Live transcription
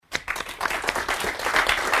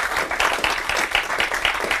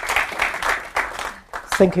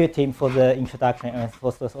thank you, Tim, for the introduction, and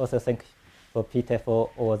also thank you for Peter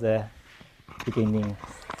for all the beginning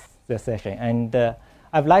the session. And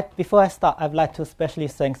before I start, I'd like to especially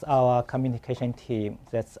thank our communication team.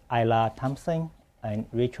 That's Isla Thompson and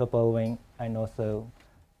Rachel Bowen, and also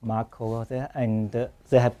Mark over there. And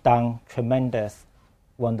they have done tremendous,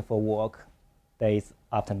 wonderful work, days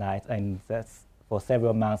after night, and that's for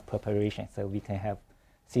several months preparation, so we can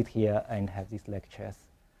sit here and have these lectures.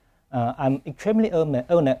 I'm extremely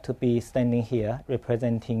honored to be standing here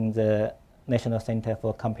representing the National Center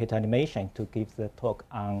for Computer Animation to give the talk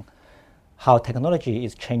on how technology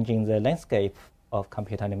is changing the landscape of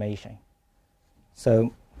computer animation.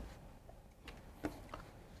 So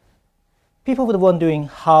people were wondering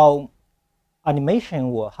how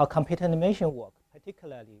animation works, how computer animation works,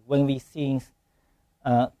 particularly when we see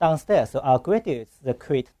downstairs. So our graduates, they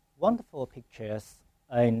create wonderful pictures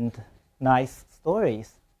and nice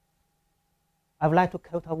stories. I would like to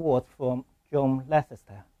quote a word from John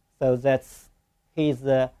Lasseter. So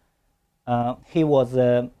he was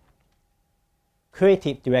the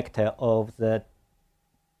creative director of the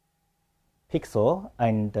Pixar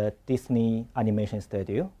and Disney Animation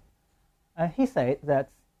Studio. And he said that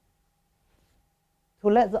to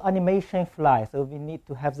let the animation fly, so we need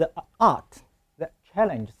to have the art that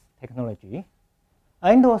challenges technology,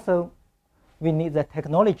 and also we need the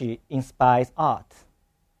technology inspires art.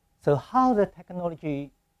 So how the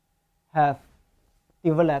technology have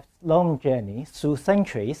developed long journey through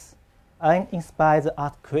centuries and inspires the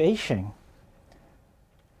art creation.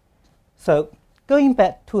 So going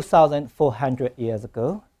back 2,400 years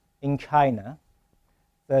ago in China,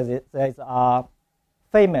 there's a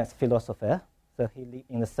famous philosopher. So he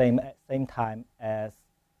lived in the same time as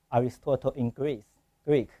Aristotle in Greek.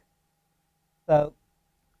 So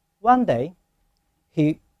one day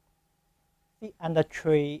he sit under a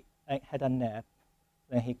tree and had a nap.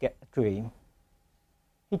 Then he get a dream.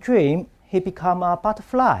 He dreamed he become a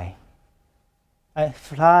butterfly and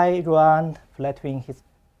fly around, fluttering his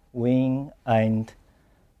wing, and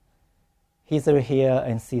he's here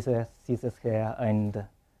and sees here and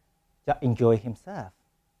just enjoy himself.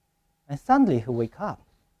 And suddenly he wake up.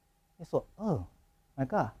 He thought, oh my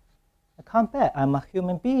God, I come back. I'm a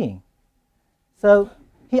human being. So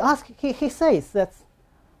he says that,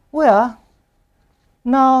 well,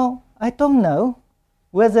 now I don't know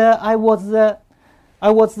whether I was the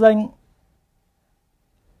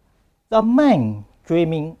man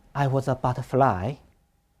dreaming I was a butterfly,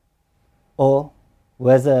 or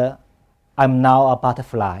whether I'm now a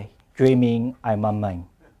butterfly dreaming I'm a man.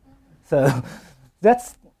 So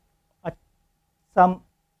that's some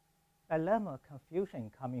dilemma, confusion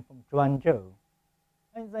coming from Zhuangzhou.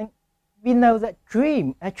 And then we know that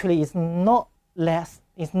dream actually is no less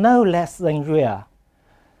than real.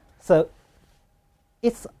 So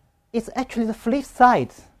it's actually the flip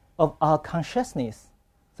side of our consciousness.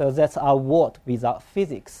 So that's our world without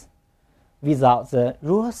physics, without the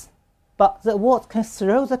rules, but the world can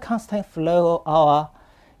through the constant flow of our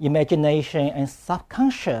imagination and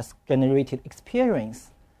subconscious generated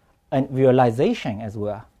experience and realization as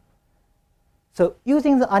well. So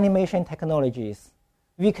using the animation technologies,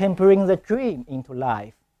 we can bring the dream into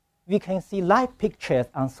life. We can see live pictures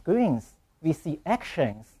on screens. We see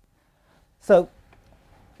actions. So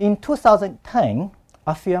in 2010,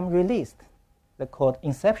 a film released called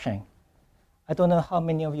Inception. I don't know how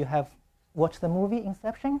many of you have watched the movie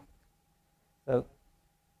Inception. So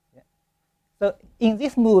in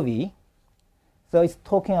this movie, so it's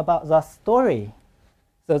talking about the story.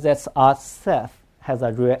 So that our self has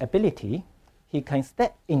a real ability. He can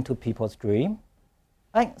step into people's dream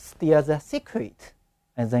and steal their secret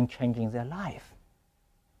and then changing their life.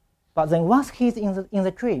 But then once he's in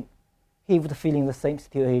the dream, he would feel in the same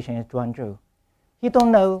situation as Zhuangzhou. He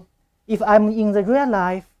don't know if I'm in the real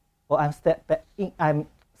life or I'm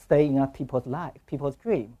staying in people's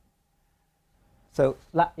dream. So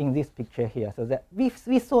like in this picture here, so that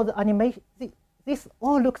we saw the animation. This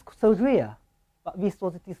all looks so real, but we saw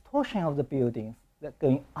the distortion of the buildings that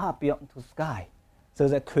going up beyond to sky. So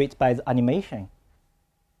that created by the animation.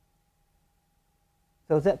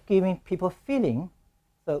 So that giving people feeling.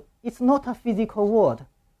 So it's not a physical world,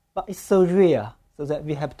 but it's so real, so that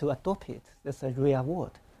we have to adopt it. That's a real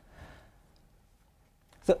world.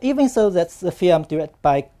 So even so, that's the film directed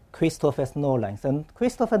by Christopher Nolan. So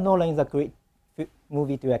Christopher Nolan is a great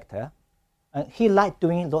movie director, and he liked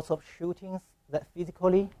doing lots of shootings that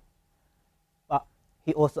physically, but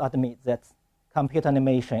he also admits that computer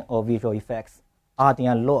animation or visual effects adding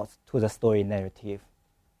a lot to the story narrative.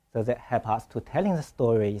 So that help us to telling the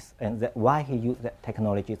stories, and that why he used that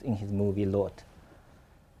technologies in his movie a lot.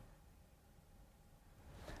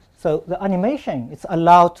 So the animation is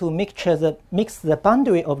allowed to mix the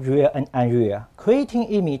boundary of real and unreal, creating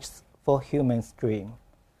images for humans' dream.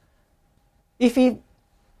 If we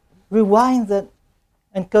rewind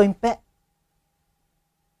and going back,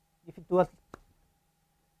 if you do a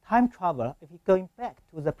time travel, if you're going back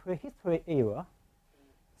to the prehistory era,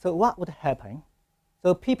 so what would happen?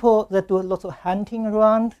 So people that do lots of hunting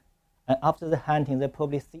around, and after the hunting, they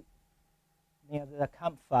probably sit near the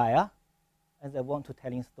campfire, and they want to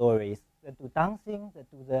telling stories. They do dancing, they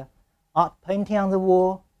do the art painting on the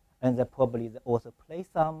wall, and they probably also play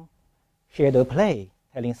some shadow play,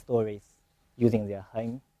 telling stories using their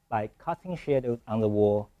hand by casting shadows on the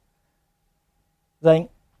wall. Then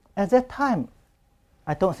at that time,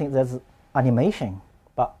 I don't think there's animation,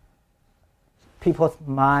 but people's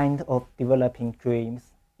mind of developing dreams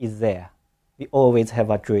is there. We always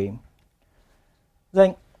have a dream.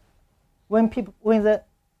 Then when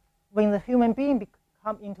the human being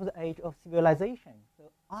come into the age of civilization,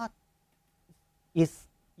 so art is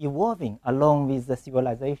evolving along with the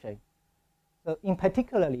civilization. So in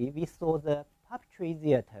particularly, we saw the puppetry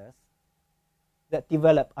theaters that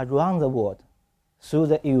develop around the world through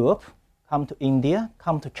the Europe, come to India,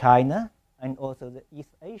 come to China, and also the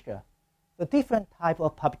East Asia. So different type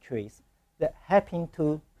of puppetries that happen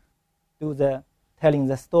to do the telling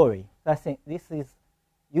the story. So I think this is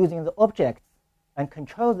using the objects and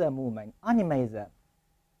control their movement, animate them.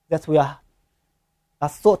 That we are a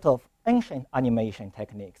sort of ancient animation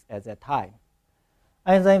techniques at that time.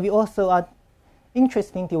 And then we also an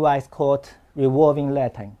interesting device called revolving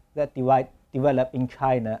lantern that developed in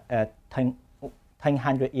China at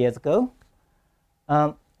 1,000 years ago.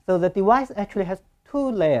 So the device actually has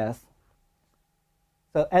two layers.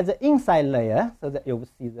 So at the inside layer, so that you will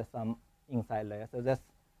see some inside layer. So that's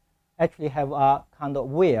actually have a kind of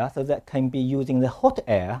weir, so that can be using the hot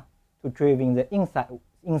air to driving the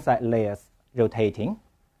inside layers rotating.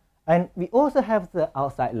 And we also have the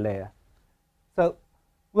outside layer. So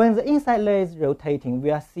when the inside layer is rotating,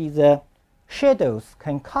 we see the shadows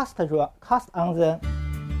can cast on the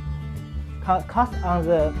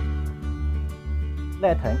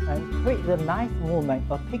lantern and create the nice movement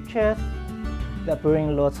of pictures that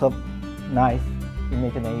bring lots of nice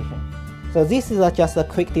imagination. So this is just a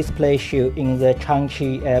quick display show in the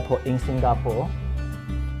Changi Airport in Singapore.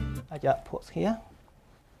 I just pause here.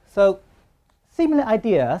 So similar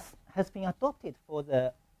ideas has been adopted for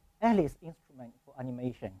the Alice instrument for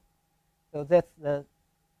animation. So that's the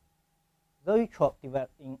Zoetrope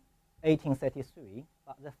developed in 1833,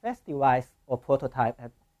 but the first device or prototype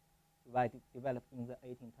had developed in the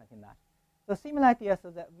 1829. So similar idea, so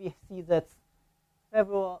that we see that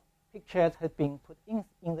several pictures have been put in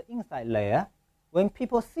the inside layer. When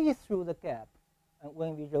people see through the gap, and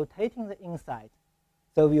when we're rotating the inside,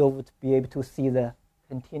 so we would be able to see the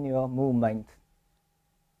continual movement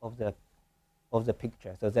of the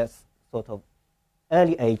picture. So that's sort of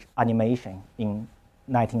early age animation in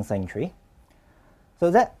 19th century. So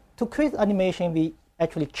that to create animation, we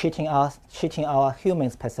actually cheating our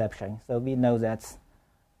humans' perception. So we know that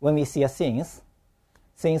when we see a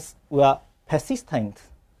things were persistent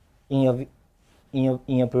in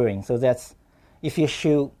your brain. So that's if you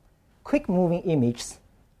show quick moving images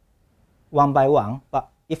one by one, but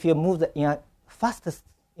if you move in a fastest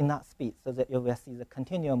enough speed, so that you will see the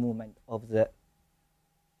continual movement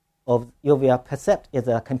you will perceive as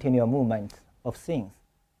a continual movement of things.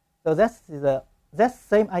 So that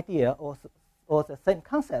same idea or the same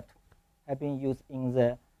concept have been used in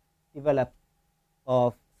the development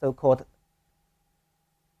of so-called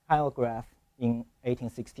kinograph in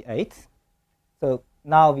 1868. So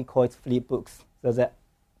now we call it flip books, so that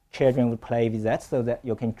children would play with that, so that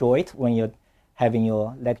you can draw it when you're having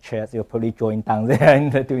your lectures. You're probably drawing down there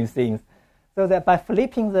and doing things. So that by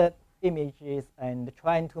flipping the images and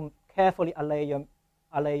trying to carefully allay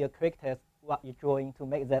your characters, what you're drawing, to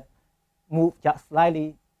make that move just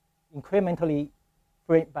slightly, incrementally,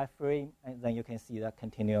 frame by frame, and then you can see the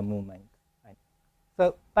continual movement. Right?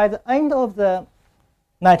 So by the end of the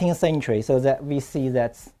 19th century, so that we see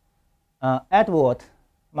that Edward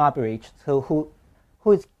Muybridge, so who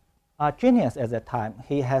is a genius at that time,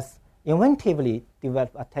 he has inventively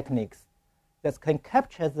developed a techniques that can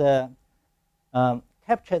capture the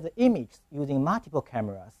image using multiple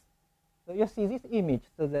cameras. So you see this image,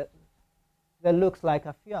 so that looks like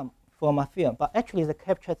a film, from a film, but actually the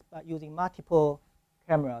captured by using multiple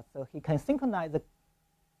cameras. So he can synchronize the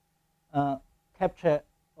capture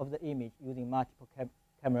of the image using multiple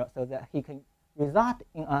cameras, so that he can result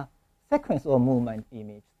in a sequence or movement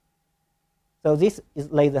image. So this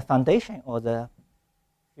is lay the foundation of the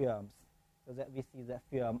films. so that we see that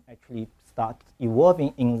film actually starts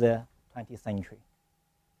evolving in the 20th century.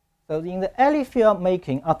 So in the early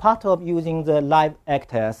filmmaking, apart of using the live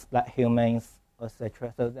actors like humans,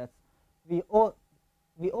 etc., so that we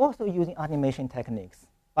also using animation techniques.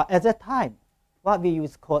 But at that time, what we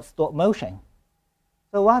use called stop motion.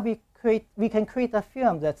 So what we can create a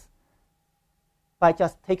film that's by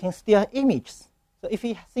just taking still images. So if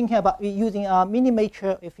we thinking about using a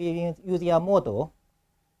miniature, if we using a model,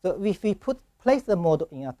 so if we place the model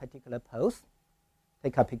in a particular pose,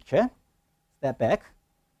 take a picture, step back,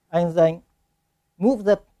 and then move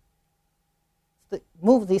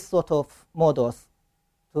these sort of models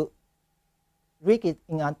to rig it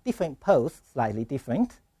in a different pose, slightly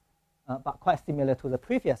different, but quite similar to the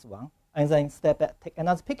previous one, and then step back, take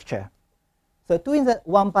another picture. So doing that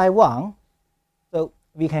one by one, so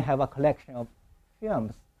we can have a collection of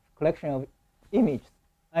films, collection of images,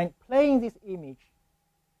 and playing this image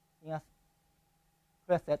in a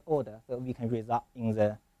preset order, so we can result in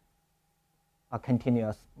a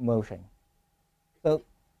continuous motion. So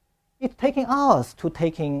it's taking hours to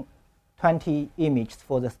taking 20 images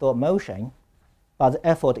for the stop motion, but the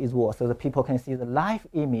effort is worth, so the people can see the live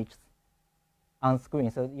images on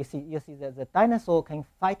screen. So you see that the dinosaur can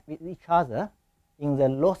fight with each other in the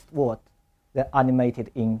Lost World that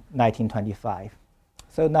animated in 1925.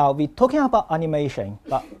 So now we're talking about animation,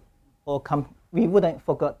 but we wouldn't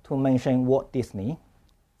forget to mention Walt Disney.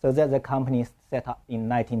 So that's the company set up in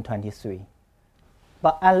 1923.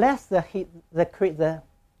 But unless they create the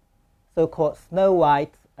so-called Snow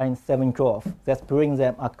White and Seven Dwarfs, that brings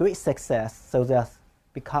them a great success, so they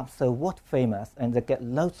become so world famous, and they get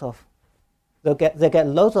loads of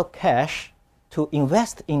cash to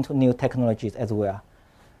invest into new technologies as well.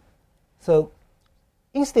 So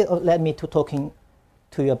instead of talking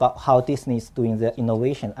to you about how Disney is doing their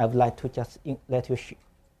innovation, I would like to just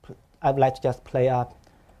play a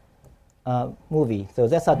movie. So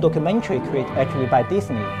that's a documentary created actually by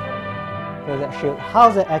Disney. So that shows how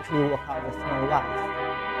they actually work out the Snow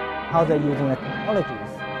White, how they're using the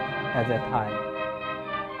technologies at that time.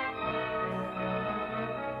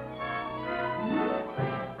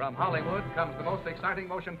 From Hollywood comes the most exciting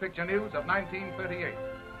motion picture news of 1938.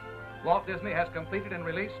 Walt Disney has completed and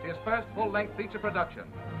released his first full-length feature production,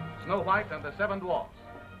 Snow White and the Seven Dwarfs,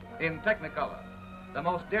 in Technicolor, the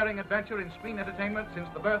most daring adventure in screen entertainment since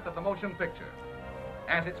the birth of the motion picture.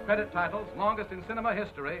 As its credit titles, longest in cinema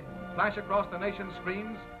history, flash across the nation's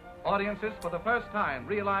screens, audiences for the first time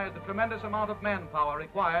realize the tremendous amount of manpower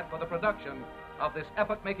required for the production of this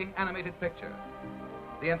epoch-making animated picture.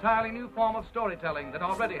 The entirely new form of storytelling that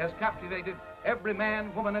already has captivated every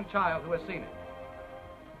man, woman, and child who has seen it.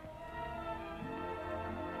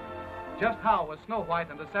 Just how was Snow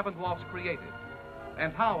White and the Seven Dwarfs created?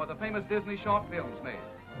 And how are the famous Disney short films made?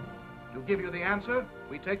 To give you the answer,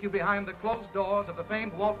 we take you behind the closed doors of the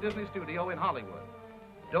famed Walt Disney Studio in Hollywood,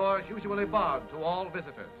 doors usually barred to all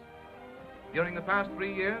visitors. During the past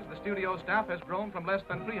 3 years, the studio staff has grown from less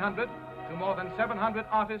than 300 to more than 700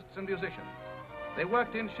 artists and musicians. They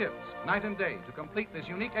worked in shifts, night and day, to complete this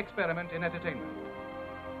unique experiment in entertainment.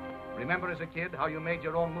 Remember as a kid how you made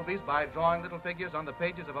your own movies by drawing little figures on the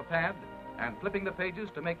pages of a pad and flipping the pages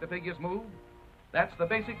to make the figures move? That's the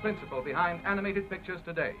basic principle behind animated pictures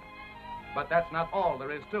today. But that's not all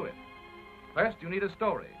there is to it. First, you need a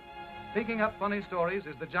story. Thinking up funny stories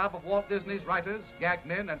is the job of Walt Disney's writers, gag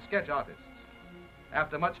men, and sketch artists.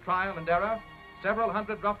 After much trial and error, several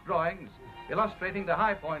hundred rough drawings illustrating the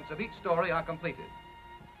high points of each story are completed.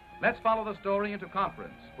 Let's follow the story into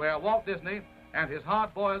conference, where Walt Disney and his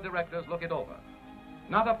hard-boiled directors look it over.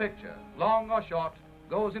 Not a picture, long or short,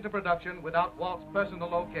 goes into production without Walt's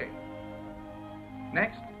personal okay.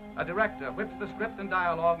 Next, a director whips the script and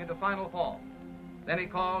dialogue into final form. Then he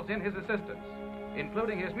calls in his assistants,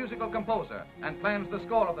 including his musical composer, and plans the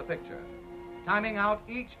score of the picture, timing out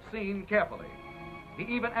each scene carefully. He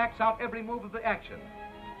even acts out every move of the action,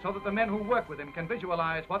 so that the men who work with him can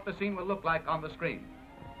visualize what the scene will look like on the screen.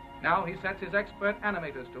 Now he sets his expert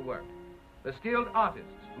animators to work, the skilled artists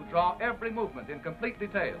who draw every movement in complete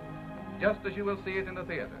detail, just as you will see it in the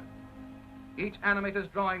theater. Each animator's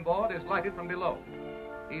drawing board is lighted from below.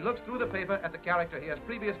 He looks through the paper at the character he has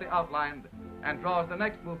previously outlined and draws the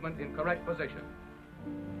next movement in correct position.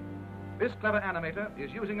 This clever animator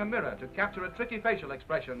is using a mirror to capture a tricky facial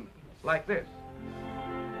expression like this.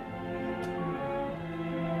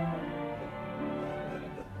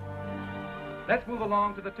 Let's move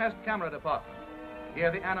along to the test camera department.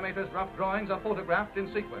 Here the animator's rough drawings are photographed in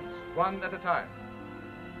sequence, one at a time.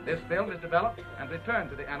 This film is developed and returned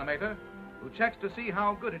to the animator, who checks to see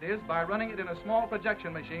how good it is by running it in a small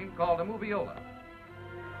projection machine called a Moviola.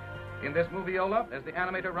 In this moviola, as the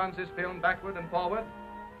animator runs his film backward and forward,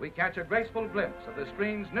 we catch a graceful glimpse of the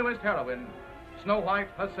screen's newest heroine, Snow White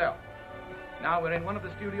herself. Now we're in one of the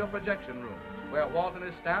studio projection rooms, where Walt and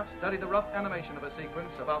his staff study the rough animation of a sequence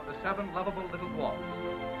about the 7 lovable little dwarfs.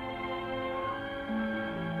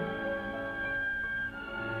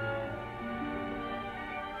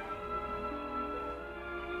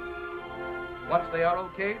 Once they are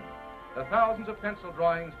okayed, the thousands of pencil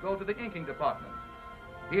drawings go to the inking department.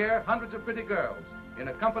 Here, hundreds of pretty girls, in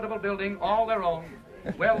a comfortable building all their own,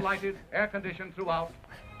 well-lighted, air-conditioned throughout,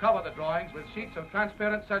 cover the drawings with sheets of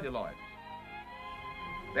transparent celluloids.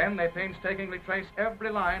 Then they painstakingly trace every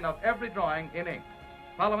line of every drawing in ink,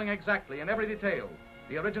 following exactly in every detail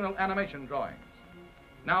the original animation drawings.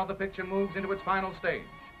 Now the picture moves into its final stage,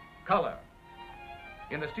 color.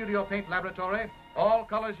 In the studio paint laboratory, all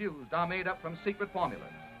colors used are made up from secret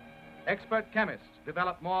formulas. Expert chemists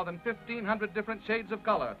develop more than 1,500 different shades of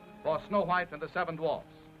color for Snow White and the 7 Dwarfs.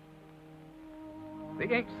 The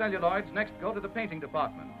inked celluloids next go to the painting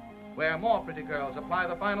department, where more pretty girls apply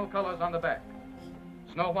the final colors on the back.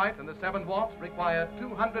 Snow White and the 7 Dwarfs require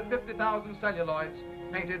 250,000 celluloids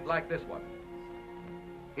painted like this one.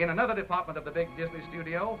 In another department of the big Disney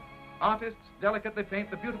studio, artists delicately paint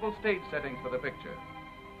the beautiful stage settings for the picture.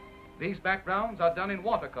 These backgrounds are done in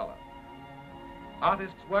watercolor.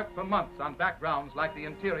 Artists work for months on backgrounds like the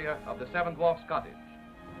interior of the 7 Dwarfs' cottage.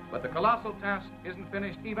 But the colossal task isn't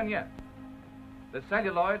finished even yet. The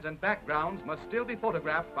celluloids and backgrounds must still be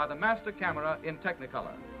photographed by the master camera in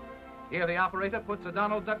Technicolor. Here the operator puts a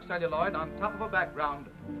Donald Duck celluloid on top of a background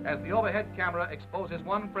as the overhead camera exposes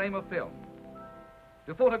one frame of film.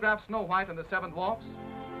 To photograph Snow White and the 7 Dwarfs,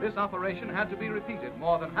 this operation had to be repeated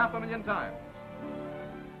more than 500,000 times.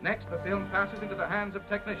 Next, the film passes into the hands of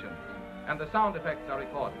technicians, and the sound effects are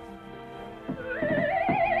recorded.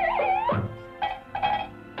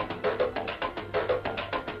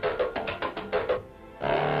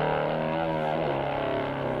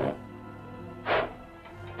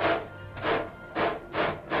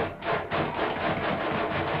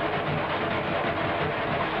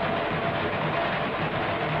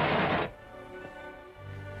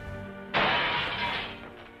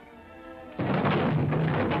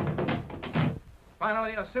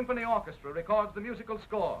 Finally, a symphony orchestra records the musical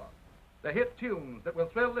score, the hit tunes that will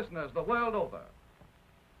thrill listeners the world over.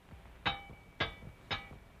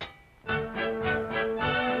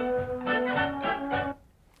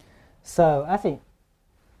 So I think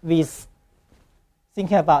with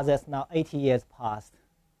thinking about this now, 80 years passed,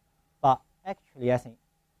 but actually I think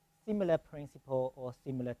similar principle or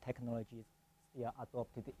similar technologies still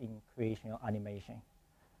adopted in creation or animation.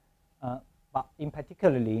 But in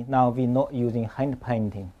particularly, now we're not using hand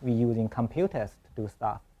painting. We're using computers to do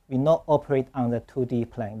stuff. We not operate on the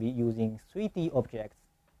 2D plane. We're using 3D objects.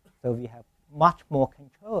 So we have much more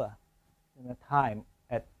control in the time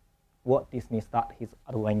at Walt Disney started his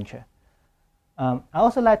adventure. I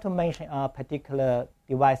also like to mention particular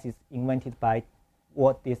devices invented by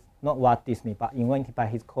not Walt Disney, but invented by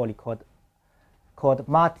his colleague called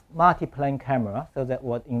multi-plane camera. So that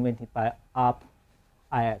was invented by Art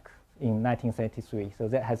Iacke in 1933. So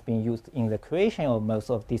that has been used in the creation of most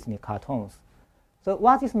of Disney cartoons. So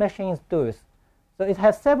what this machine does, so it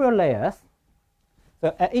has several layers.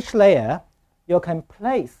 So at each layer, you can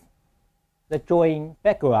place the drawing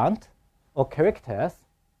background or characters,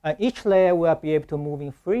 and each layer will be able to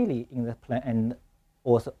move freely in the plane and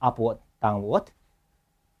also upward, downward.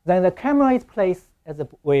 Then the camera is placed at the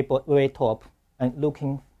very top and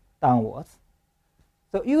looking downwards.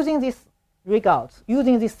 So using this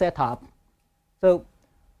using this setup, so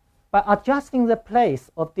by adjusting the place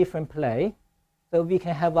of different play, so we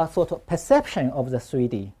can have a sort of perception of the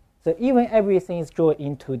 3D. So even everything is drawn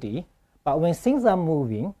in 2D, but when things are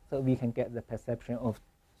moving, so we can get the perception of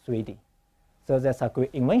 3D. So that's a great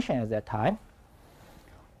invention at that time.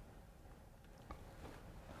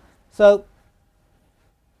 So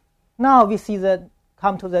now we see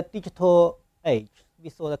come to the digital age. We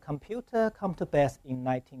saw the computer come to birth in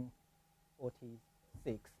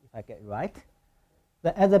 1946, if I get it right.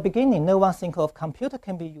 But at the beginning, no one think of computer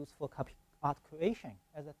can be used for art creation.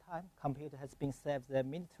 At the time, computer has been served the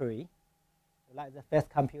military. Like the first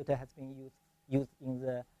computer has been used in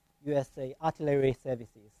the USA artillery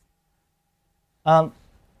services. But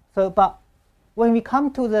when we come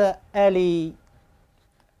to the early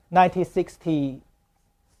 1960s,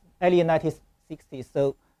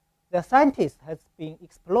 so the scientists has been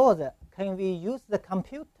explored, can we use the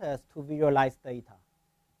computers to visualize data?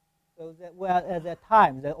 So that at that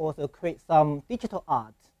time, they also create some digital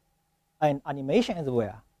art and animation as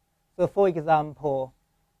well. So for example,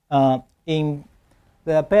 in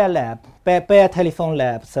the Bear Lab, Bear Telephone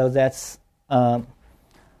Lab. So that's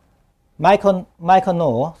Michael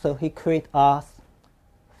Noor. So he created us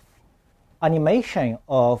animation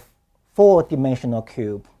of 4-dimensional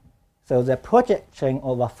cube. So the projection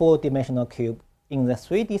of a 4-dimensional cube in the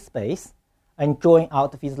 3D space and drawing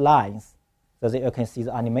out these lines so that you can see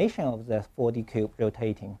the animation of the 4D cube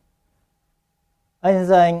rotating. And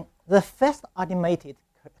then the first animated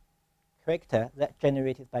character that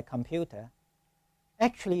generated by computer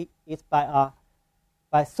actually is by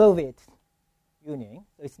Soviet Union.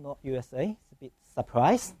 So it's not USA. It's a bit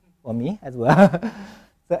surprise for me as well.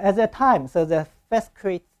 So at that time, so the first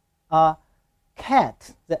create a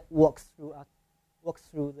cat that walks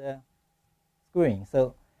through the screen.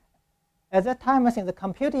 So at that time, I think the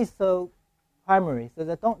computer is so primary, so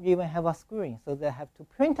they don't even have a screen. So they have to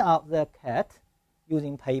print out the cat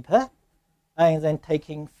using paper, and then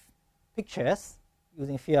taking pictures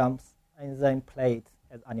using films, and then play it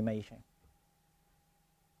as animation.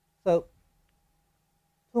 So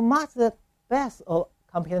to match the best of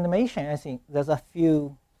computer animation, I think there's a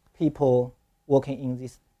few people working in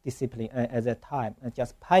this discipline at that time and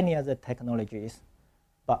just pioneer the technologies.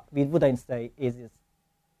 But we wouldn't say is it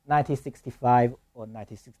 1965 or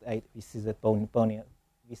 1968 we see the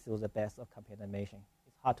we see the best of computer animation.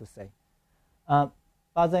 It's hard to say. But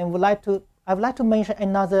then I would like to mention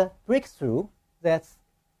another breakthrough that's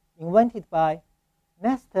invented by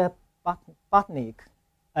Nestor Butnick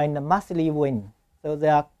and Marceli Wynne. So they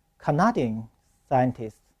are Canadian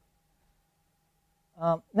scientists.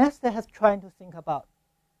 Nestor has tried to think about,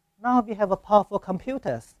 now we have a powerful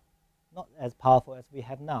computers, not as powerful as we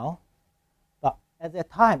have now, but at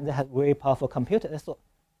that time they had very powerful computers. So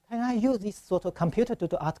can I use this sort of computer to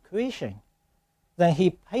do art creation? Then he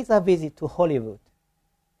pays a visit to Hollywood.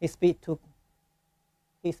 He speaks to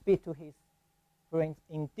his friends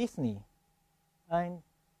in Disney, and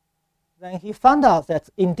then he found out that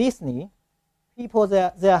in Disney, people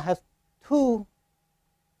there have two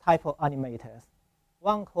type of animators.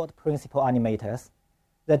 One called principal animators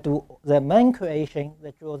that do the main creation,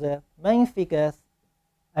 that draw the main figures,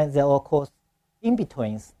 and they are of course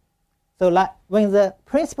in-betweens. So like when the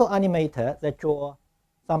principal animator that draw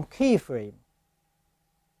some keyframe,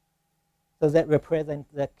 so that represent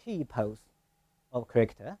the key pose of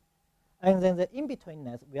character, and then the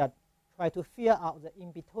in-betweenness, we are trying to fill out the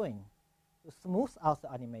in-between to smooth out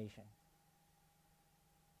the animation.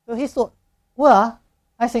 So he thought, well,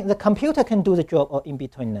 I think the computer can do the job of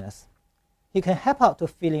in-betweenness. He can help out to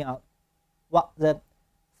filling out what the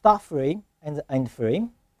start frame and the end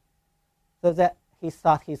frame, so that he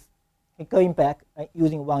going back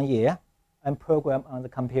using 1 year and program on the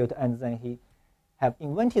computer, and then he have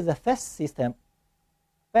invented the first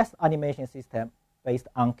animation system based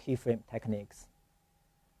on keyframe techniques.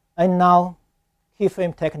 And now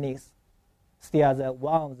keyframe techniques still are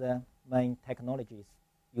one of the main technologies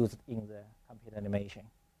used in the computer animation.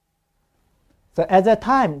 So at that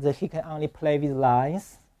time, he can only play with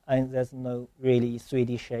lines, and there's no really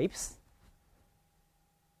 3D shapes.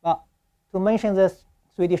 But to mention the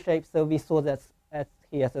 3D shapes, so we saw that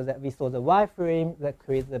here, so that we saw the wireframe that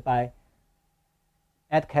created by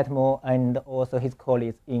Ed Catmull and also his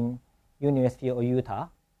colleagues in University of Utah.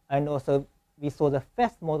 And also we saw the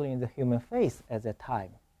first model in the human face at that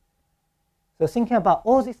time. So thinking about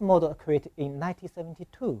all these models created in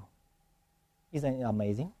 1972, isn't it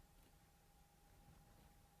amazing?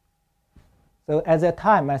 So at that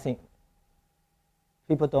time, I think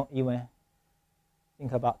people don't even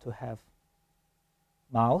think about to have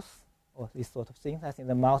mouse or this sort of things. I think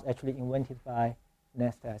the mouse actually invented by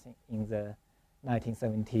Nestor, I think, in the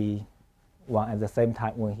 1971 at the same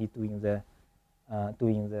time when he doing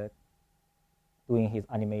his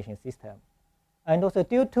animation system. And also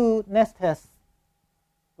due to Nestor's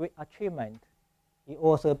great achievement, he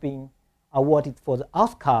also been awarded for the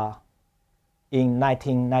Oscar in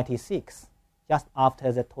 1996, just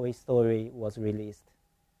after the Toy Story was released,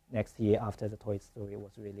 next year after the Toy Story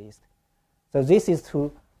was released. So this is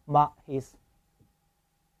to mark his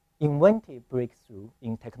inventive breakthrough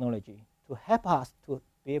in technology to help us to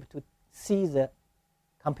be able to see the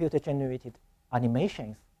computer-generated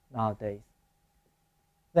animations nowadays.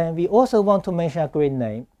 Then we also want to mention a great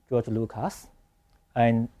name, George Lucas.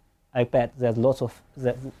 And I bet there's lots of,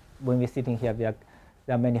 when we're sitting here, there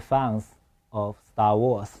are many fans of Star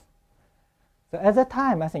Wars. So at that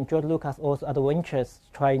time, I think George Lucas also adventures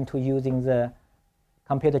trying to using the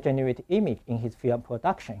computer-generated image in his film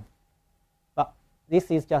production. But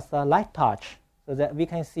this is just a light touch, so that we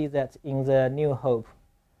can see that in the New Hope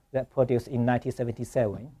that produced in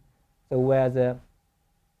 1977, so where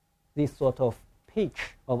this sort of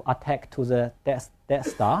pitch of attack to the Death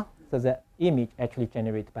Star. So the image actually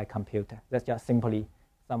generated by computer. That's just simply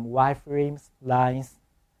some wireframes, lines,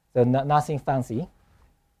 so nothing fancy.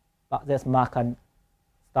 But that's mark a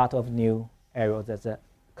start of new era. That's a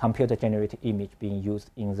computer-generated image being used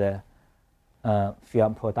in the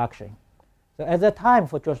film production. So at that time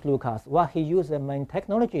for George Lucas, what he used the main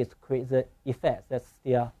technologies to create the effects that's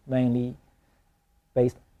still mainly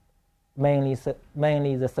the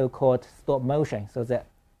so-called stop motion, so that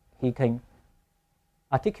he can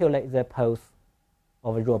articulate the pose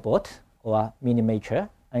of a robot or miniature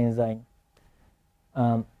and then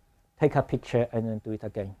take a picture and then do it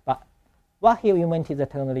again. But what he invented the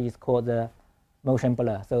technology is called the motion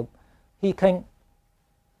blur. So he can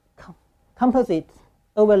composite,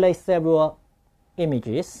 overlay several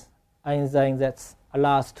images, and then that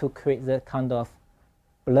allows to create the kind of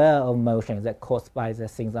blur of motion that caused by the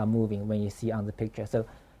things are moving when you see on the picture. So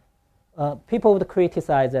people would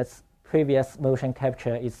criticize that previous motion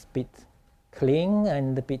capture is a bit clean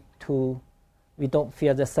and a bit too, we don't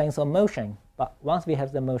feel the sense of motion. But once we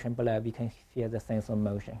have the motion blur, we can feel the sense of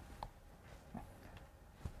motion.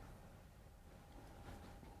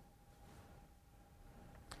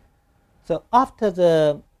 So after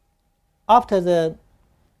the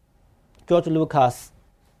George Lucas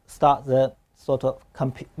start the sort of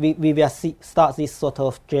we will start this sort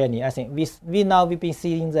of journey. I think we've been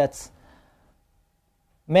seeing that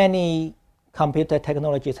many computer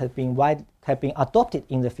technologies have been adopted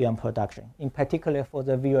in the film production, in particular for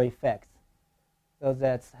the visual effects. So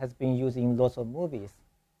that has been used in lots of movies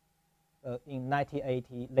in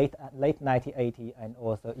 1980, late 1980, and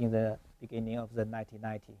also in the beginning of the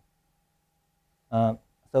 1990s.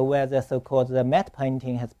 So where the so-called the matte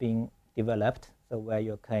painting has been developed, so where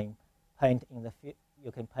you can paint in the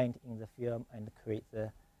film and create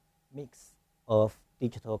the mix of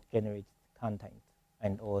digital generated content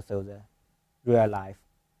and also the real life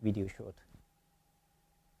video shoot.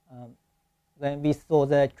 Then we saw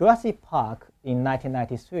the Jurassic Park in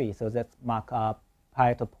 1993, so that marked a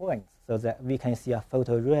pivotal point, so that we can see a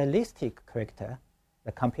photorealistic character,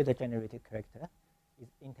 the computer generated character, is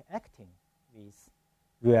interacting with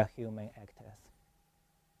real human actors.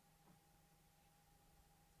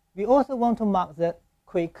 We also want to mark the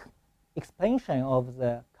quick expansion of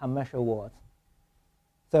the commercial world.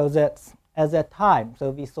 So that at that time,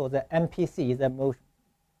 so we saw the MPC, the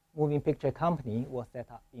moving picture company, was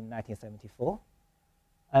set up in 1974.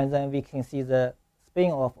 And then we can see the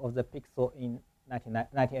spin-off of the Pixar in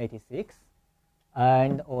 1986.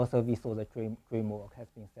 And also we saw the DreamWorks has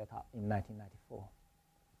been set up in 1994.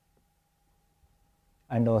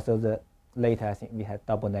 And also later, I think we had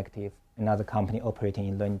Double Negative, another company operating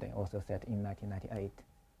in London, also set in 1998.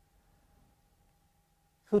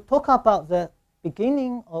 To talk about the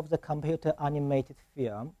beginning of the computer animated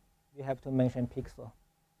film, we have to mention Pixar.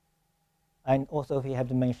 And also we have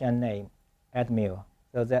to mention a name, Ed Miller,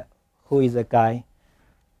 so that who is the guy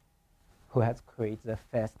who has created the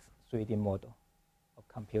first 3D model of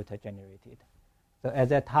computer generated. So at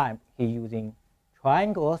that time, he using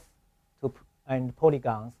triangles and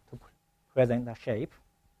polygons to present the shape.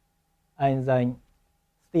 And then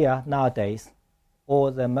still nowadays,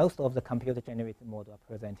 most of the computer generated models are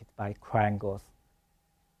presented by triangles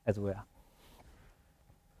as well.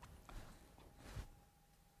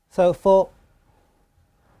 So for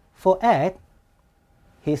Ed,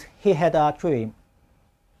 he had a dream.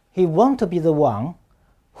 He wanted to be the one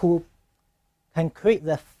who can create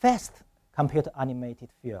the first computer animated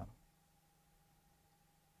film.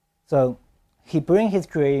 So he bring his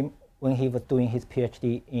dream when he was doing his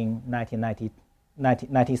PhD in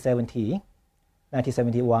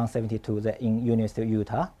 1971-72 in University of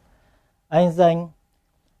Utah. And then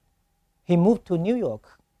he moved to New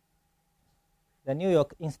York, the New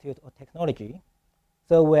York Institute of Technology,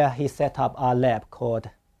 so where he set up a lab called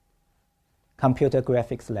Computer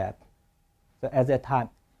Graphics Lab. So at that time,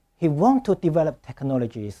 he wanted to develop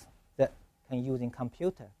technologies that can use in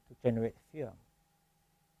computer to generate film.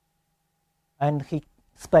 And he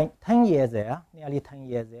spent 10 years there, nearly 10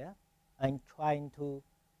 years there, and trying to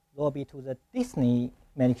lobby to the Disney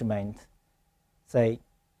management, say,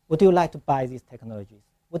 would you like to buy these technologies?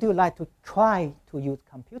 Would you like to try to use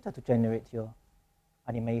computer to generate your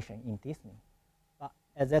animation in Disney? But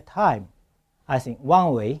at that time, I think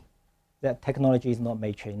one way, that technology is not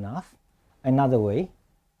mature enough. Another way,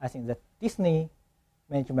 I think that Disney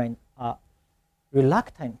management are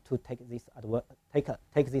reluctant to take these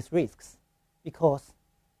risks because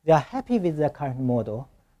they are happy with their current model.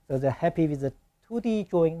 So they're happy with the 2D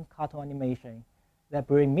drawing cartoon animation that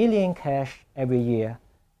bring million cash every year.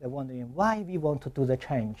 They're wondering why we want to do the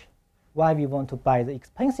change. why we want to buy the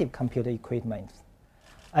expensive computer equipment.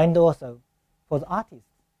 And also, for the artists,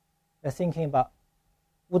 they're thinking about,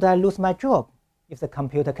 would I lose my job if the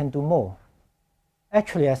computer can do more?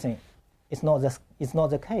 Actually, I think it's not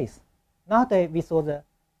the case. Nowadays, we saw the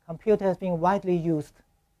computer has been widely used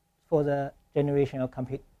for the generation of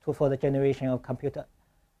computer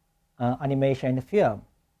animation and film,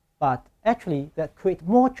 but actually that create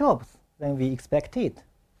more jobs than we expected.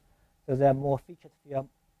 So there are more featured film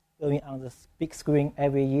going on the big screen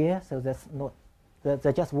every year. So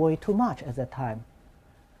they just worry too much at that time.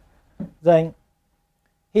 Then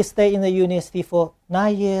he stayed in the university for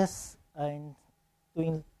 9 years and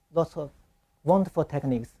doing lots of wonderful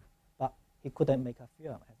techniques, but he couldn't make a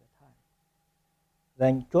film at the time.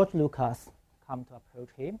 Then George Lucas come to approach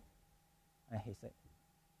him, and he said,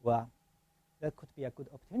 well, that could be a good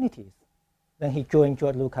opportunity. Then he joined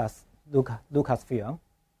George Lucasfilm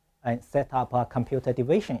and set up a computer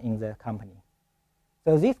division in the company.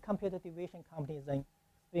 So this computer division company then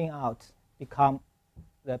spin out, become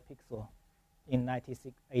the Pixel in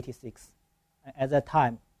 1986. And at that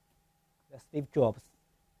time, Steve Jobs,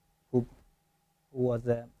 who was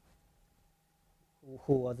the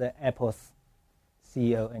Apple's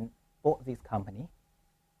CEO and bought this company,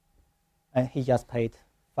 and he just paid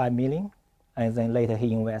 $5 million, and then later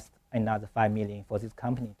he invested another $5 million for this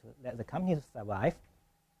company to let the company survive.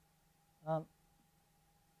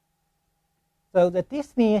 So the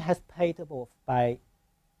Disney has paid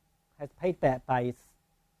back by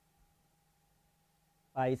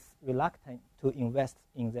its reluctance to invest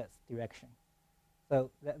in that direction. So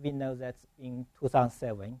that we know that in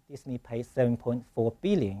 2007, Disney paid $7.4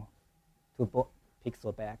 billion to buy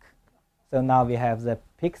Pixel back. So now we have the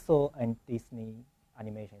Pixel and Disney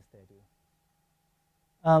animation studio.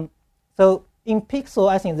 So in Pixel,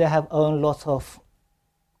 I think they have owned lots of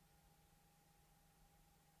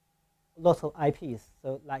IPs.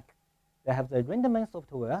 So like they have the renderman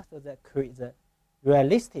software, so that creates the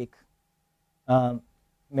realistic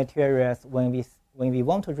materials when we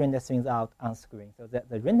want to render things out on screen. So that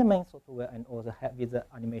the renderman software and also have with the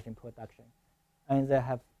animation production, and they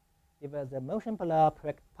have developed the motion blur,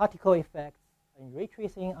 particle effects, and ray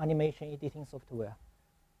tracing animation editing software,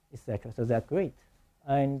 etc. So they're great,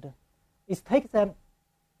 and it takes them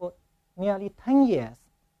for nearly 10 years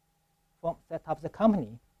from set up the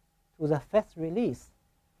company to the first release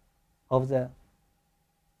of the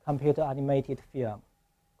computer animated film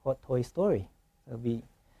called Toy Story. So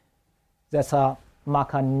that's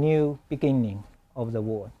mark a new beginning of the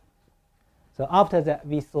world. So after that,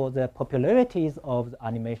 we saw the popularities of the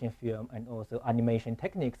animation film, and also animation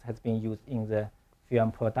techniques has been used in the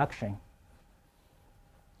film production.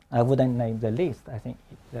 I wouldn't name the list. I think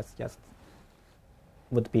that's just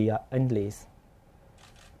would be endless.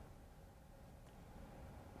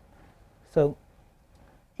 So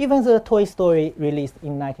even the Toy Story released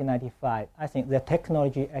in 1995, I think the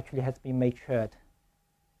technology actually has been matured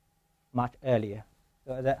much earlier.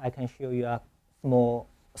 So that I can show you a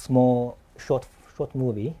small short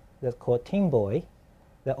movie that's called Teen Boy,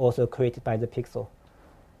 that's also created by the Pixel.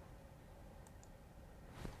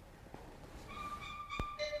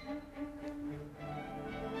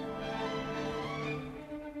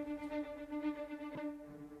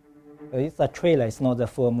 So it's a trailer, it's not the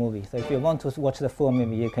full movie. So if you want to watch the full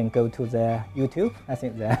movie, you can go to the YouTube. I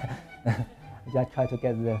think there. Just try to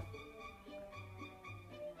get the.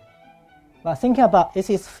 But thinking about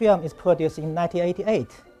this film is produced in 1988,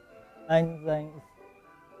 and then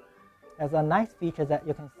it has a nice feature that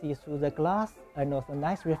you can see through the glass, and also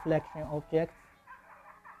nice reflection objects,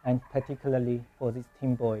 and particularly for this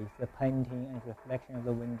Teen Boy, the painting and reflection of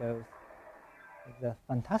the windows is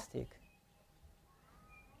fantastic.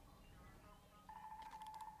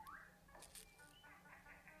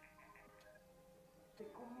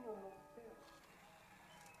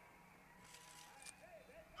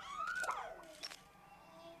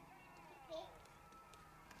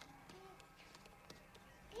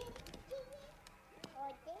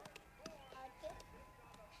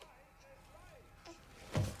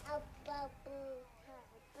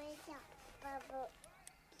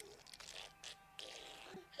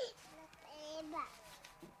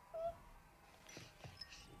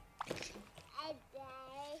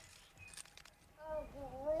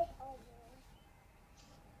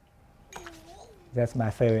 That's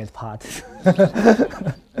my favorite part.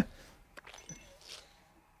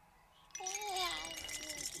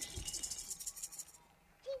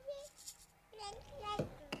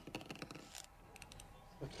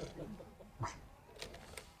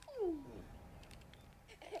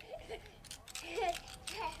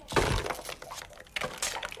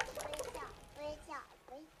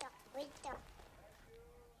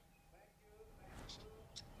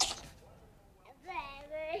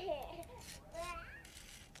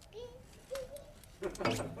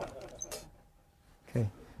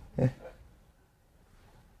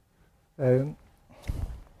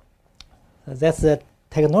 So that's the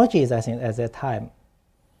technologies, I think, at that time.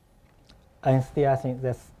 And still, I think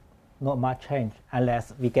there's not much change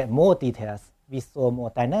unless we get more details. We saw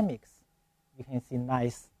more dynamics. We can see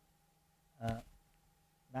nice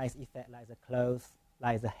effect like the clothes,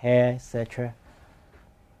 like the hair, etc.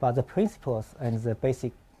 But the principles and the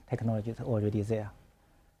basic technologies are already there.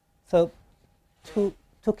 So to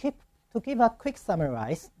give a quick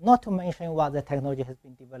summary, not to mention what the technology has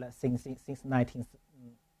been developed since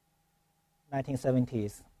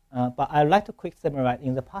 1970s, but I'd like to quick summarize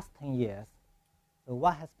in the past 10 years. So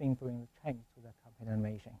what has been bringing change to the computer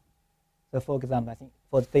animation? So for example, I think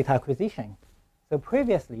for data acquisition, so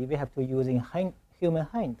previously we have to using human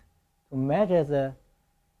hand to measure the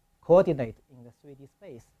coordinate in the 3D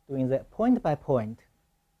space, doing the point by point,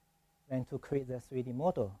 then to create the 3D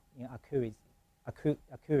model in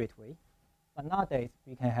accurate way. But nowadays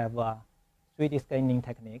we can have 3D scanning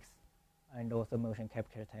techniques and also motion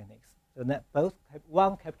capture techniques. So that both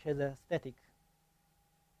one capture the static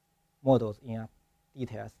models in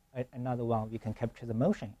details, and another one we can capture the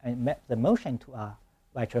motion and map the motion to a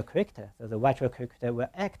virtual character. So the virtual character will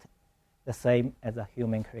act the same as a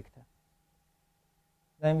human character.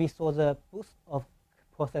 Then we saw the boost of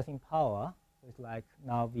processing power. So it's like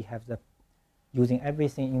now we have the using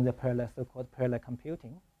everything in the parallel, so-called parallel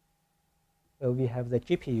computing. So we have the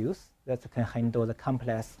GPUs that can handle the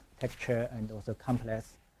complex texture and also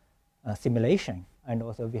complex simulation. And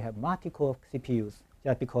also we have multi-core CPUs,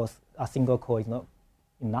 just because a single core is not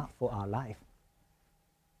enough for our life.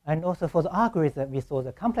 And also for the algorithm, we saw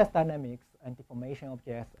the complex dynamics and deformation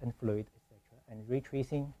objects and fluid, etc., and ray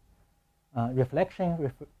tracing,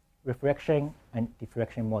 reflection, refraction, and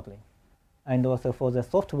diffraction modeling. And also for the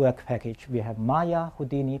software package, we have Maya,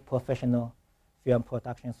 Houdini, professional film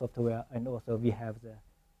production software, and also we have the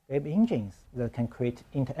game engines that can create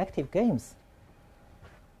interactive games.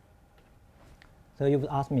 So you would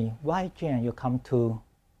ask me, why, Jen, you come to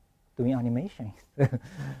doing animation?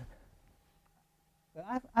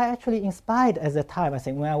 I actually inspired at the time, I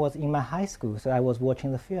think, when I was in my high school, so I was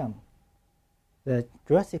watching the film, the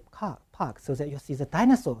Jurassic Park, so that you see the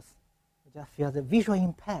dinosaurs. You just feel the visual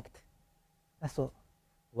impact. I thought,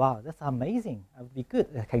 wow, that's amazing. I would be good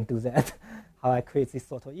if I can do that, how I create this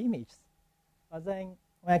sort of image. But then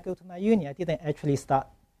when I go to my uni, I didn't actually start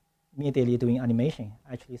immediately doing animation.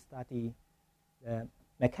 I actually study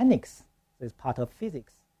mechanics, so it's part of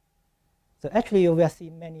physics. So actually you will see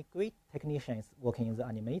many great technicians working in the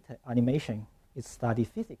animation is study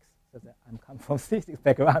physics. So that I'm come from physics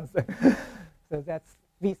background. So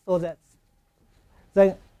we saw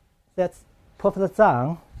that's Professor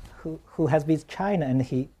Zhang, who has been China, and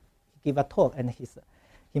he gave a talk, and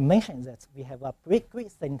he mentioned that we have a great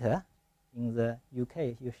center in the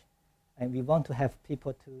UK, and we want to have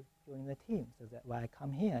people to join the team. So that's why I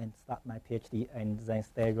come here and start my PhD, and then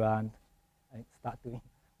stay around and start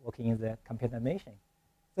working in the computer animation.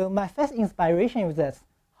 So my first inspiration was that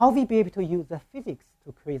how we be able to use the physics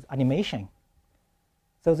to create animation.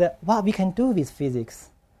 So that what we can do with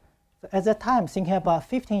physics. So at that time, thinking about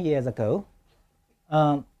 15 years ago,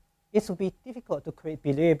 it would be difficult to create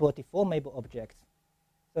believable, deformable objects.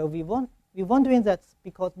 So we're wondering that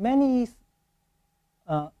because many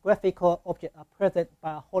graphical objects are present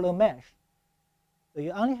by a hollow mesh. So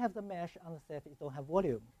you only have the mesh on the surface, you don't have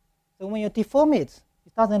volume. So when you deform it,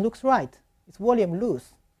 it doesn't look right. It's volume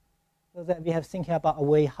loose. So that we have thinking about a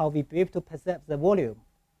way how we be able to preserve the volume.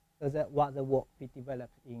 So that what the work we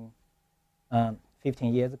developed in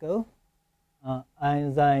 15 years ago.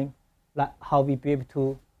 And then like how we be able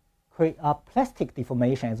to create a plastic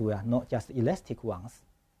deformation as well, not just elastic ones.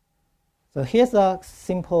 So here's a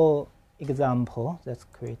simple example that's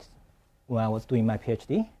created when I was doing my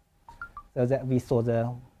PhD. So that we saw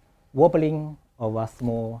the wobbling of a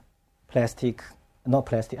small elastic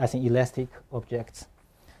objects. So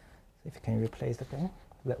if you can replace again,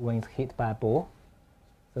 that when it's hit by a ball,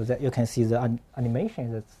 so that you can see the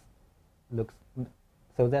animation that looks.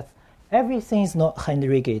 So that's everything is not hand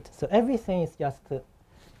rigged. So everything is just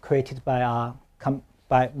created by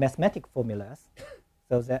mathematical formulas,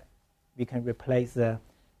 so that we can replace the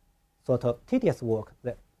sort of tedious work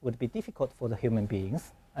that would be difficult for the human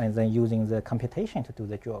beings, and then using the computation to do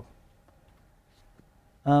the job.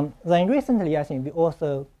 Then recently, I think we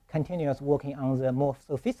also continue working on the more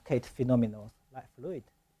sophisticated phenomena like fluid.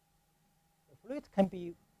 The fluid can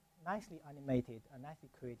be nicely animated and nicely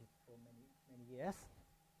created for many years.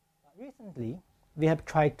 But recently, we have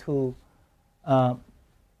tried to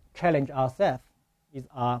challenge ourselves with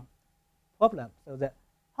our problem. So that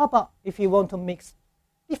how about if you want to mix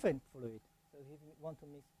different fluid? So if you want to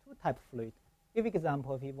mix two types of fluid, give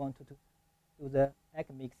example if you want to do the egg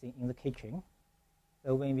mixing in the kitchen.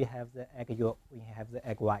 So when we have the egg yolk, we have the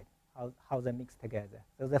egg white, how they mix together.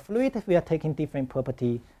 So the fluid, we are taking different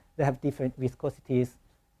property, they have different viscosities.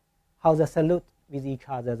 How they solute with each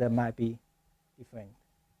other, they might be different.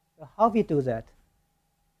 So how we do that?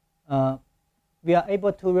 We are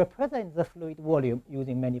able to represent the fluid volume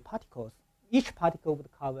using many particles. Each particle would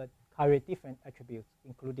carry different attributes,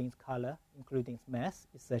 including its color, including its mass,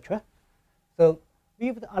 etc. So we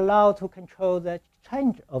would allow to control the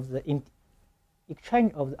change of the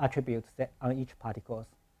exchange of the attributes that on each particles.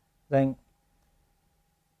 Then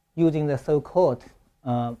using the so-called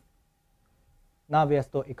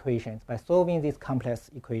Navier-Stokes equations, by solving these complex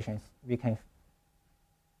equations, we can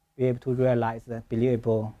be able to realize the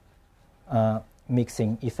believable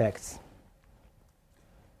mixing effects.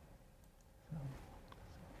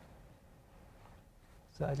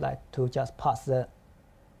 So I'd like to just pass the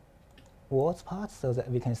words part so that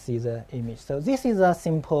we can see the image. So this is a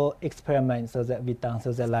simple experiment so that we done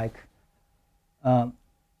so that like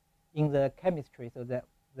in the chemistry, so that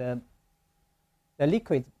the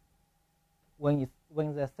liquid when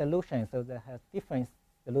the solution so that has different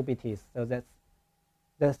solubilities, so that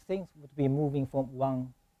the things would be moving from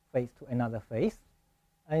one phase to another phase,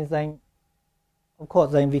 and then of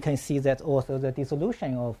course then we can see that also the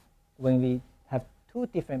dissolution of when we have two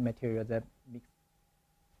different materials that mix,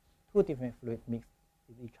 two different fluids mix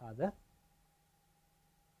with each other.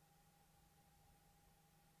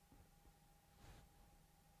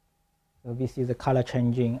 So we see the color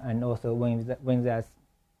changing, and also when there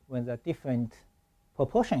are different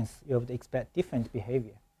proportions, you would expect different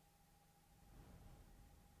behavior.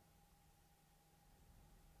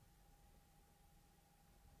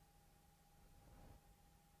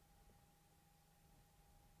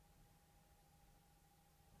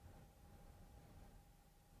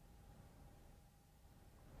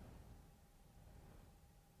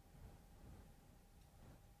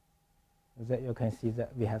 That you can see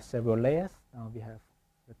that we have several layers. Now we have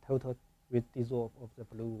the total with dissolve of the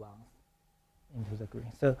blue ones into the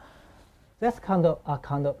green. So that's kind of a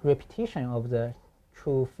kind of repetition of the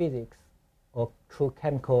true physics or true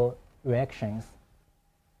chemical reactions.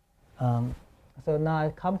 So now I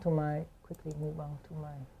come to my, quickly move on to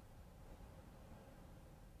my,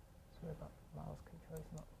 sorry about mouse control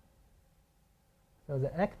is not. So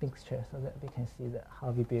the egg mixture, so that we can see that how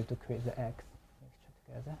we be able to create the eggs mixture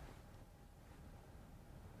together.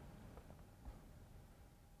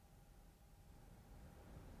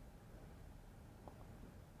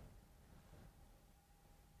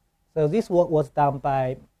 So this work was done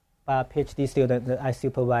by a PhD student that I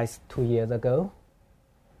supervised 2 years ago.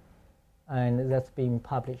 And that's been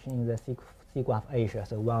published in the SIGGRAPH Asia,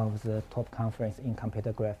 so one of the top conference in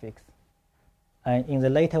computer graphics. And in the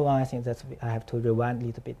later one, I think that I have to rewind a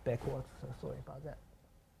little bit backwards, so sorry about that.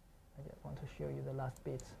 I just want to show you the last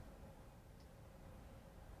bit.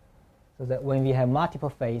 So that when we have multiple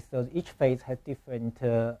phases, so each phase has different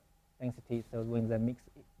densities, so when they mix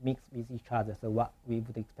with each other, so what we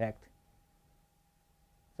would expect.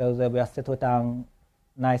 So that we are settled down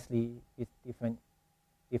nicely with different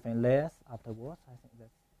layers afterwards. I think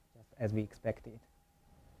that's just as we expected.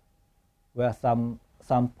 Where some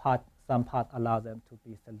part allow them to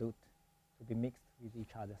be solute, to be mixed with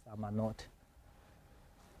each other, some are not.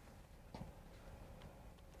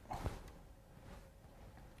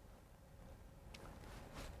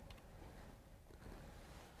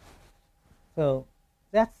 So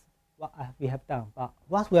that's what we have done. But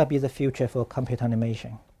what will be the future for computer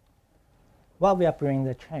animation? What will bring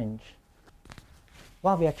the change?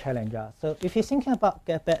 What will challenge us? So if you're thinking about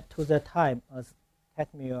get back to the time as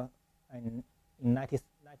Catmull in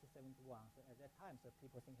 1971, so at that time, so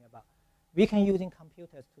people thinking about we can using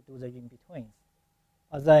computers to do the in-betweens.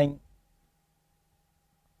 But then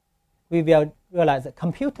we will realize that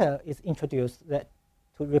computer is introduced that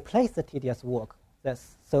to replace the tedious work,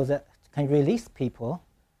 so that can release people,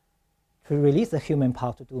 to release the human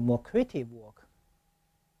power to do more creative work.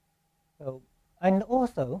 So, and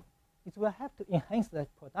also, it will have to enhance the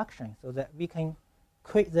production so that we can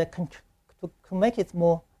create the to make it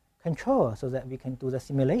more control, so that we can do the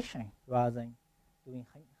simulation rather than doing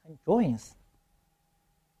hand drawings.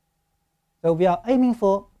 So we are aiming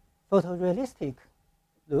for photorealistic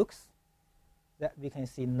looks that we can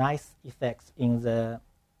see nice effects in the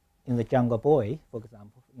Jungle Boy, for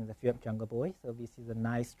example, in the film Jungle Boy. So we see the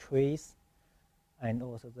nice trees and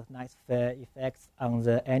also the nice fair effects on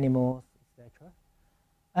the animals, etc.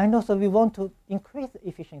 And also we want to increase the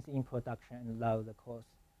efficiency in production and lower the cost.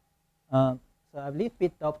 So I've a little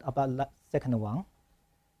bit doubt about the second one.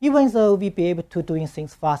 Even though we be able to doing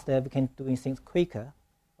things faster, we can doing things quicker,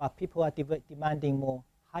 but people are demanding more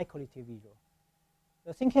high-quality visual.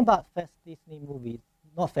 So thinking about first Disney movies,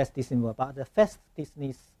 not first Disney movie, but the first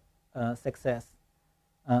Disney's success,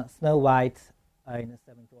 Snow White and the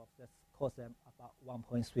Seven Dwarfs, that cost them about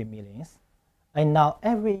 1.3 million. And now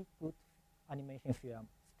every good animation film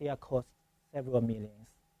still costs several millions,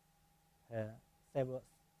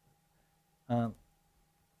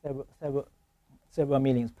 several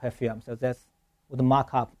millions per film. So that's would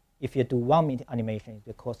mark up. If you do 1 minute animation, it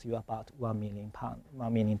will cost you about £1 million,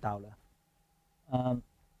 $1 million.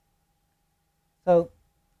 So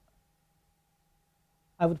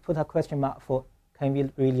I would put a question mark for, can we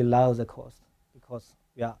really lower the cost? Because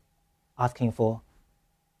we are asking for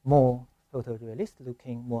more photorealistic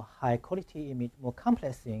looking, more high quality image, more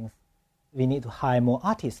complex things. We need to hire more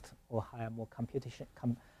artists or hire more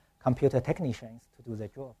computer technicians to do the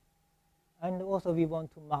job. And also we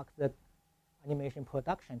want to mark the animation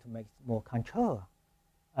production to make it more control.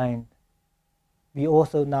 And we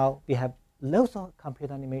also now, we have lots of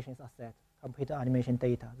computer animations assets, computer animation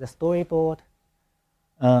data, the storyboard,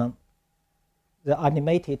 the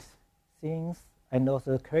animated scenes, and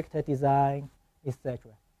also character design, etc.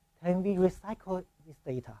 Can we recycle this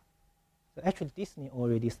data? So actually Disney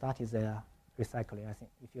already started their recycling. I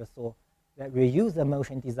think if you saw that we use the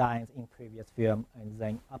motion designs in previous film and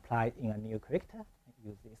then apply it in a new character and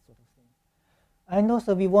use this sort of thing. And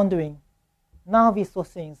also we're wondering, now we saw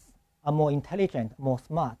things are more intelligent, more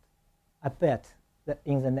smart. I bet that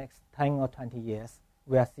in the next 10 or 20 years,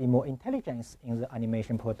 we'll see more intelligence in the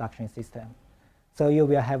animation production system. So you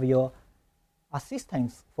will have your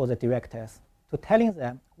assistants for the directors to telling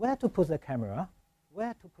them where to put the camera,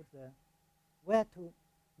 where to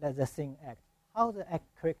let the scene act, how the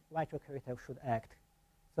virtual character should act.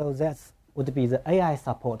 So that would be the AI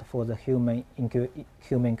support for the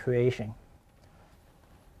human creation.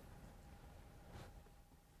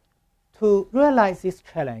 To realize this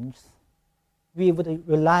challenge, we would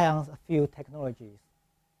rely on a few technologies.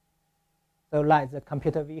 So like the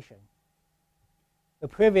computer vision. So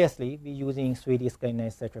previously, we using 3D scanner,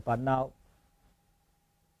 etc., but now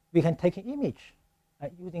we can take an image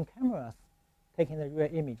using cameras, taking the real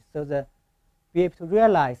image, so that be able to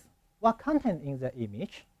realize what content in the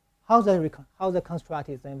image, how the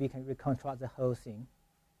constructed, then we can reconstruct the whole thing,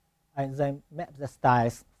 and then map the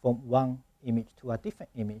styles from one image to a different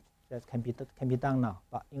image. That can be done now,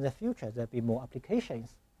 but in the future there'll be more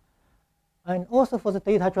applications. And also for the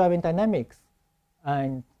data-driven dynamics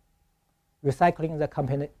and recycling the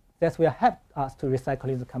computer, that will help us to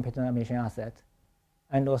recycling the computer animation asset.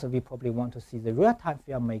 And also we probably want to see the real-time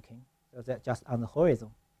filmmaking, so that just on the horizon.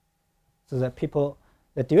 So that people,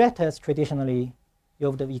 the directors traditionally, you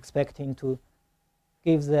would be expecting to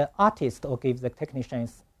give the artist or give the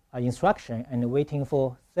technicians an instruction and waiting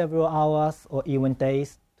for several hours or even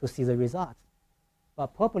days to see the results.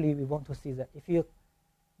 But probably we want to see that if you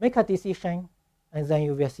make a decision, and then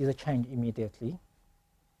you will see the change immediately.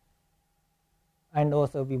 And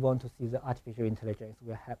also we want to see the artificial intelligence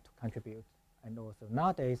will help to contribute. And also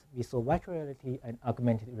nowadays we saw virtual reality and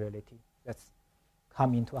augmented reality that's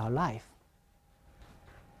come into our life.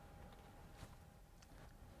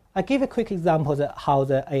 I give a quick example of how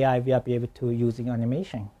the AI will be able to use in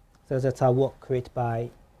animation. So that's our work created by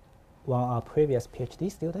one of our previous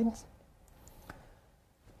PhD students.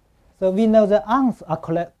 So we know the ants are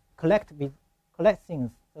collect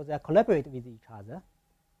things, so they collaborate with each other.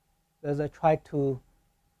 So they try to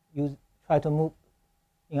move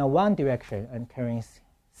in a one direction and carrying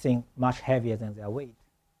things much heavier than their weight.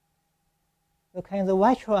 So can the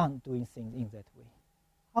virtual ant doing things in that way?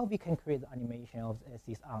 How we can create the animation of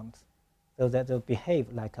these ants so that they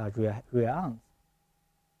behave like a real ants?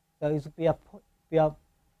 So it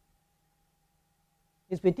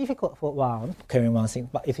would be difficult for one carrying one thing,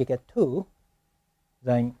 but if you get two,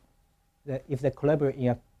 then if they collaborate in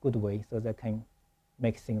a good way, so they can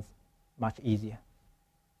make things much easier.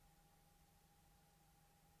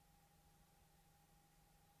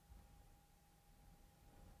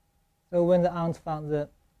 So when the ants found the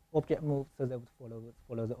object move, so they would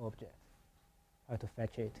follow the object, try to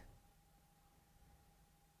fetch it.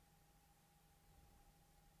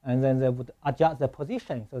 And then they would adjust the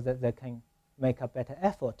position so that they can make a better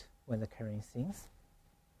effort when they're carrying things.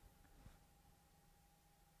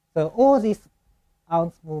 So all these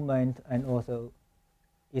ants movement and also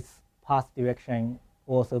its path direction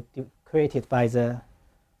also created by the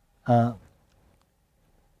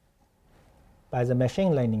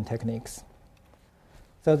machine learning techniques.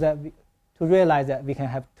 So that to realize that we can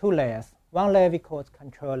have two layers. One layer we call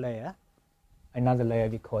control layer, another layer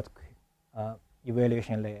we call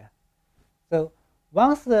evaluation layer. So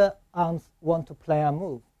once the ants want to play a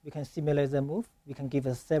move, we can simulate the move. We can give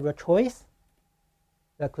us several choice.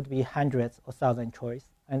 There could be hundreds or thousand choice.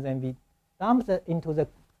 And then we dump that into the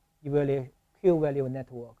Q-value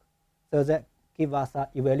network. So that give us an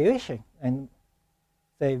evaluation and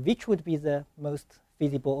say which would be the most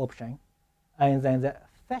feasible option. And then the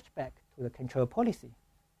fetch back to the control policy.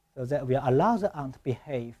 So that we allow the ant to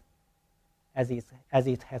behave as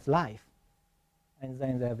it has life. And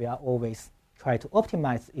then we are always try to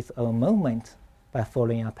optimize its own movement by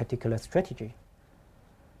following a particular strategy.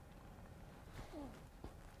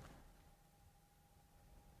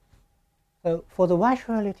 So for the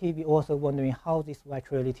virtual reality, we're also wondering how this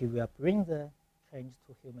virtual reality will bring the change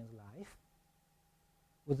to human life.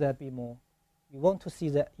 Would there be more? We want to see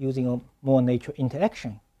that using a more nature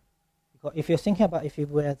interaction. Because if you're thinking about if you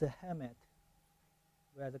wear the helmet,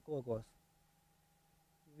 wear the goggles,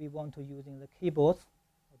 do we want to using the keyboards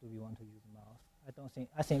or do we want to use the mouse?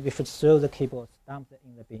 I think we should throw the keyboards, dump them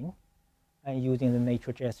in the bin, and using the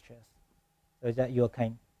nature gestures so that you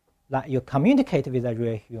can you communicate with a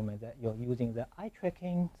real human, that you're using the eye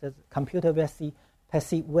tracking, the computer will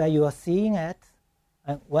perceive where you are seeing it,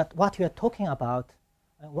 and what you are talking about,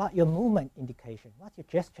 and what your movement indication, what your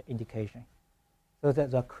gesture indication, so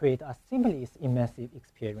that will create a seamless immersive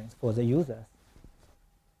experience for the users.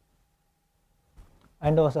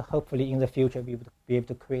 And also hopefully in the future we would be able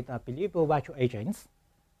to create a believable virtual agents,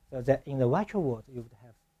 so that in the virtual world you would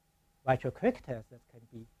have virtual characters that can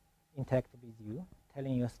be interact with you,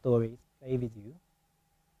 telling your stories, play with you.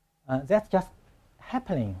 That's just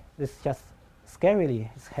happening. It's just scarily,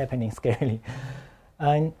 it's happening scarily.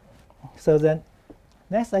 And so then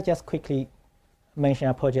next I just quickly mention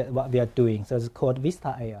a project what we are doing. So it's called Vista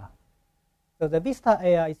AR. So the Vista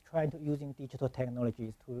AR is trying to using digital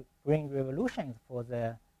technologies to bring revolutions for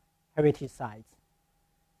the heritage sites.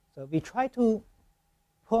 So we try to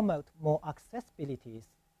promote more accessibilities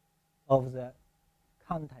of the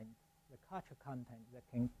content, the cultural content that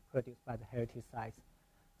can be produced by the heritage sites.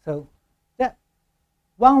 So that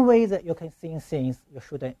one way that you can see things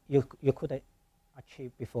you couldn't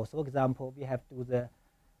achieve before. So for example, we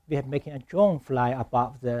have making a drone fly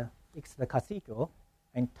above the cathedral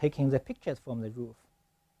and taking the pictures from the roof.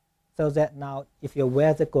 So that now if you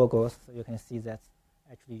wear the goggles, so you can see that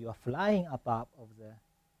actually you are flying above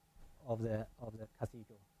of the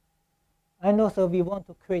cathedral. And also we want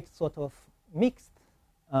to create sort of mixed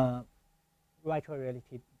virtual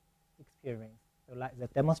reality experience. So like the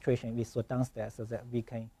demonstration we saw downstairs, so that we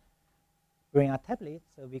can bring a tablet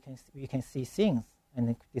so we can see things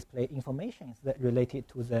and display information that related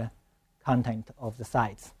to the content of the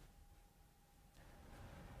sites.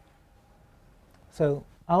 So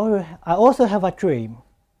I also have a dream.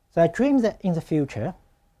 So I dream that in the future,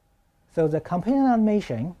 so the computer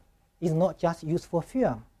animation is not just used for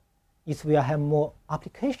film. It will have more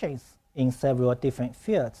applications in several different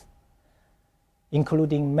fields,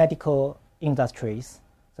 including medical industries.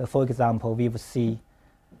 So for example, we would see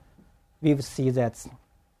that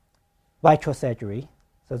virtual surgery,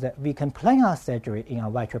 so that we can plan our surgery in a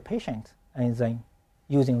virtual patient and then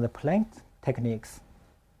using the plan techniques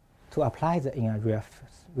to apply that in a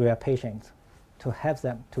real patient to help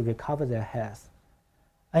them to recover their health.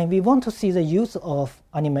 And we want to see the use of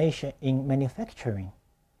animation in manufacturing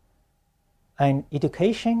and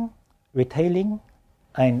education, retailing,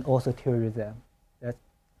 and also tourism. That's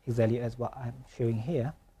exactly as what I'm showing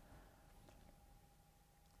here.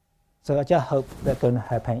 So I just hope that's going to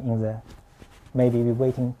happen in the, maybe we're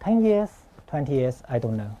waiting 10 years, 20 years, I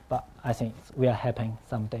don't know, but I think we are happening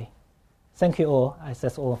someday. Thank you all.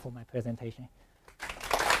 That's all for my presentation.